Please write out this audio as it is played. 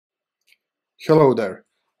Hello there.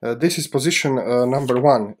 This is position number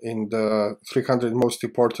 1 in the 300 most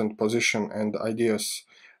important position and ideas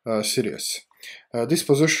series. This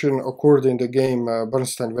position occurred in the game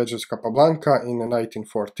Bernstein vs Capablanca in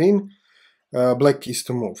 1914. Black is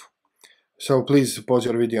to move. So please pause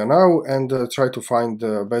your video now and try to find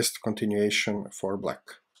the best continuation for black.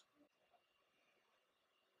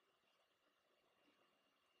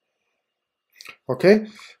 Okay,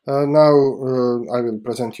 now I will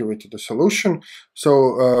present you with the solution.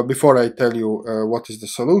 So before I tell you what is the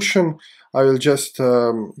solution, I will just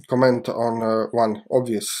comment on one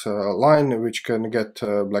obvious line which can get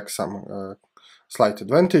black some slight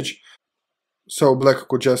advantage. So black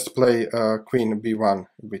could just play queen b1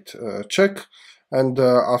 with check, and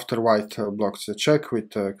after white blocks the check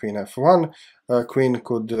with queen f1, queen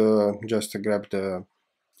could just grab the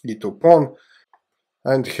e2 pawn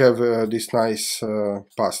and have this nice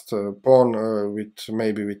passed pawn with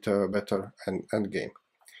maybe with a better endgame.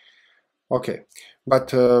 Okay,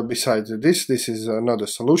 but besides this is not a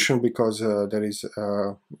solution because there is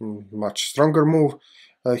a much stronger move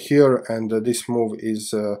here, and this move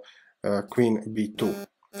is queen b2.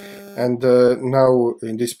 And now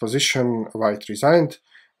in this position white resigned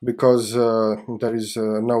because there is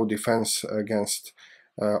no defense against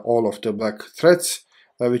all of the black threats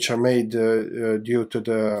which are made due to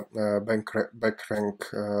the back rank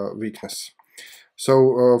weakness.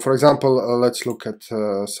 So, for example, let's look at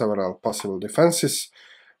several possible defenses.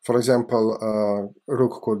 For example,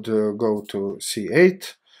 rook could go to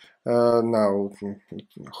c8, now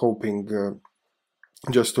hoping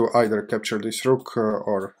just to either capture this rook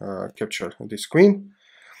or capture this queen.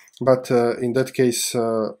 But in that case,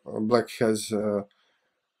 black has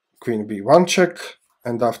queen b1 check,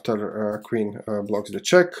 and after queen blocks the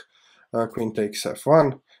check, queen takes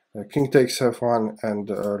f1, king takes f1, and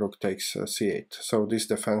rook takes c8. So this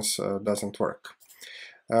defense doesn't work.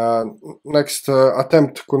 Next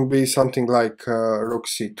attempt could be something like rook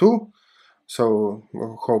c2, so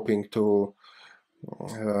hoping to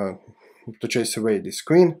chase away this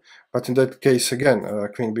queen, but in that case again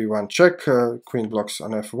queen b1 check, queen blocks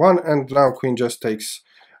on f1, and now queen just takes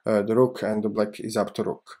the rook and the black is up to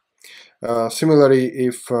rook. Similarly,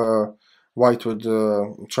 if white would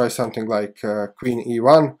try something like queen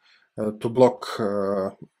e1 to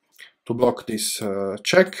block this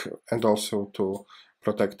check and also to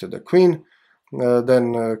protect the queen,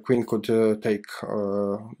 then queen could take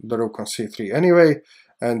the rook on c3 anyway,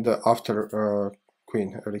 and after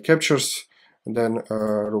queen recaptures, then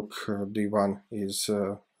rook d1 is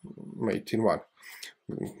mate in 1.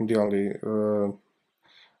 The only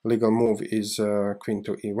legal move is queen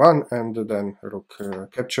to e1, and then rook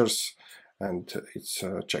captures, and it's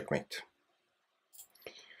checkmate.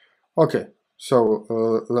 Okay, so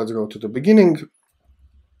let's go to the beginning.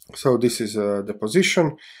 So this is the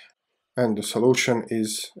position, and the solution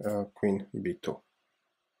is queen b2.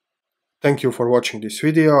 Thank you for watching this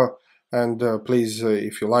video, and please,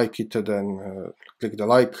 if you like it, then click the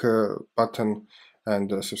like button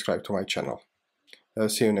and subscribe to my channel.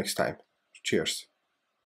 See you next time. Cheers.